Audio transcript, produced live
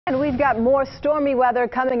And we've got more stormy weather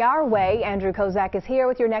coming our way. Andrew Kozak is here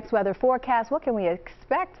with your next weather forecast. What can we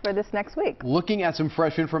expect for this next week? Looking at some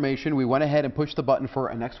fresh information, we went ahead and pushed the button for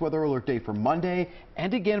a next weather alert day for Monday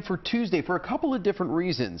and again for Tuesday for a couple of different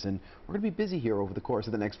reasons. And we're going to be busy here over the course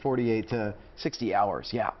of the next 48 to 60 hours.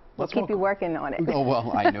 Yeah. Let's keep you working on it. Oh,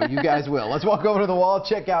 well, I know you guys will. Let's walk over to the wall,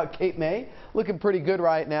 check out Cape May. Looking pretty good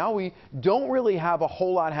right now. We don't really have a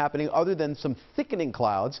whole lot happening other than some thickening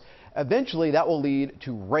clouds. Eventually, that will lead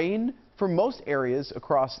to rain for most areas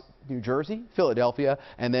across New Jersey, Philadelphia,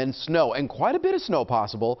 and then snow, and quite a bit of snow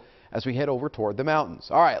possible as we head over toward the mountains.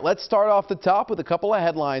 All right, let's start off the top with a couple of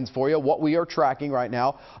headlines for you, what we are tracking right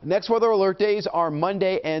now. Next weather alert days are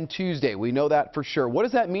Monday and Tuesday. We know that for sure. What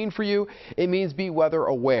does that mean for you? It means be weather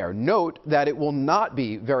aware. Note that it will not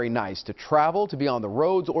be very nice to travel, to be on the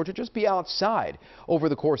roads, or to just be outside over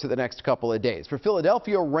the course of the next couple of days. For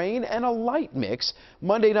Philadelphia, rain and a light mix.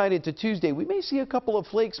 Monday night into Tuesday, we may see a couple of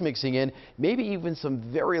flakes mixing in, maybe even some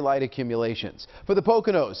very light accumulations. For the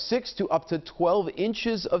Poconos, 6 to up to 12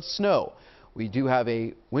 inches of snow. We do have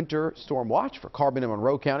a winter storm watch for Carbon and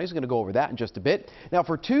Monroe counties. I'm going to go over that in just a bit. Now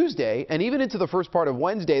for Tuesday and even into the first part of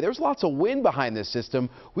Wednesday, there's lots of wind behind this system.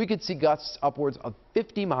 We could see gusts upwards of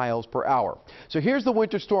 50 miles per hour. So here's the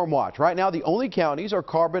winter storm watch. Right now, the only counties are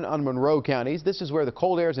Carbon and Monroe counties. This is where the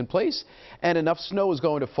cold air is in place and enough snow is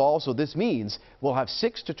going to fall. So this means we'll have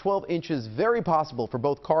 6 to 12 inches very possible for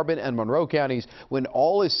both Carbon and Monroe counties when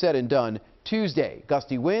all is said and done. Tuesday,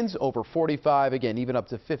 gusty winds over 45, again, even up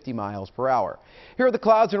to 50 miles per hour. Here are the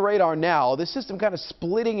clouds and radar now. This system kind of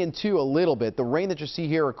splitting in two a little bit. The rain that you see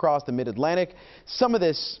here across the mid-Atlantic, some of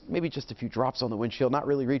this, maybe just a few drops on the windshield, not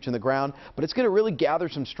really reaching the ground, but it's going to really gather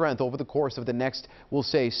some strength over the course of the next, we'll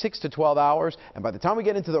say, 6 to 12 hours. And by the time we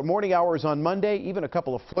get into the morning hours on Monday, even a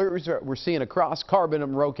couple of flurries we're seeing across Carbon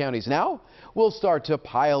and Monroe counties now will start to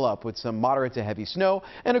pile up with some moderate to heavy snow.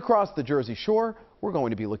 And across the Jersey Shore, we're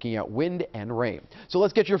going to be looking at wind and rain. So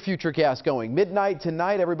let's get your futurecast going. Midnight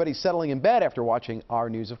tonight, everybody's settling in bed after watching our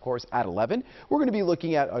news, of course, at 11. We're going to be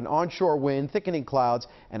looking at an onshore wind, thickening clouds,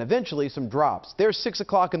 and eventually some drops. There's 6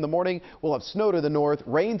 o'clock in the morning. We'll have snow to the north,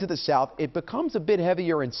 rain to the south. It becomes a bit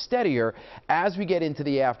heavier and steadier as we get into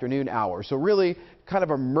the afternoon hours. So really kind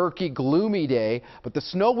of a murky, gloomy day, but the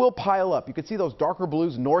snow will pile up. You can see those darker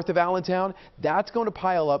blues north of Allentown. That's going to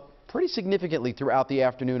pile up pretty significantly throughout the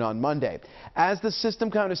afternoon on Monday. As the system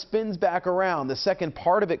kind of spins back around, the second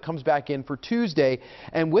part of it comes back in for Tuesday,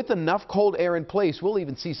 and with enough cold air in place, we'll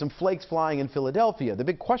even see some flakes flying in Philadelphia. The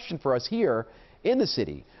big question for us here in the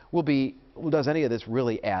city will be, well, does any of this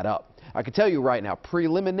really add up? I can tell you right now,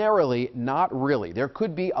 preliminarily, not really. There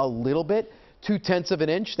could be a little bit, 0.2 of an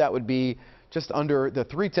inch. That would be just under the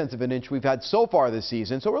 0.3 of an inch we've had so far this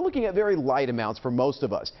season. So we're looking at very light amounts for most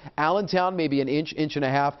of us. Allentown, maybe an inch, inch and a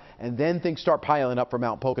half, and then things start piling up for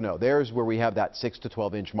Mount Pocono. There's where we have that 6 to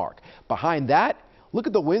 12 inch mark. Behind that, look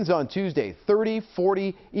at the winds on Tuesday, 30,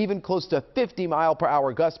 40, even close to 50 mile per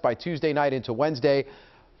hour gusts by Tuesday night into Wednesday.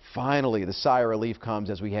 Finally, the sigh of relief comes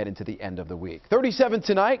as we head into the end of the week. 37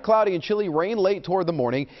 tonight, cloudy and chilly, rain late toward the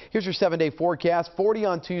morning. Here's your 7-day forecast. 40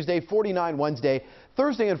 on Tuesday, 49 Wednesday.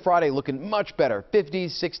 Thursday and Friday looking much better.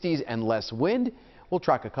 50s, 60s, and less wind. We'll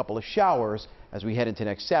track a couple of showers as we head into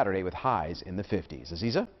next Saturday with highs in the 50s.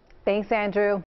 Aziza? Thanks, Andrew.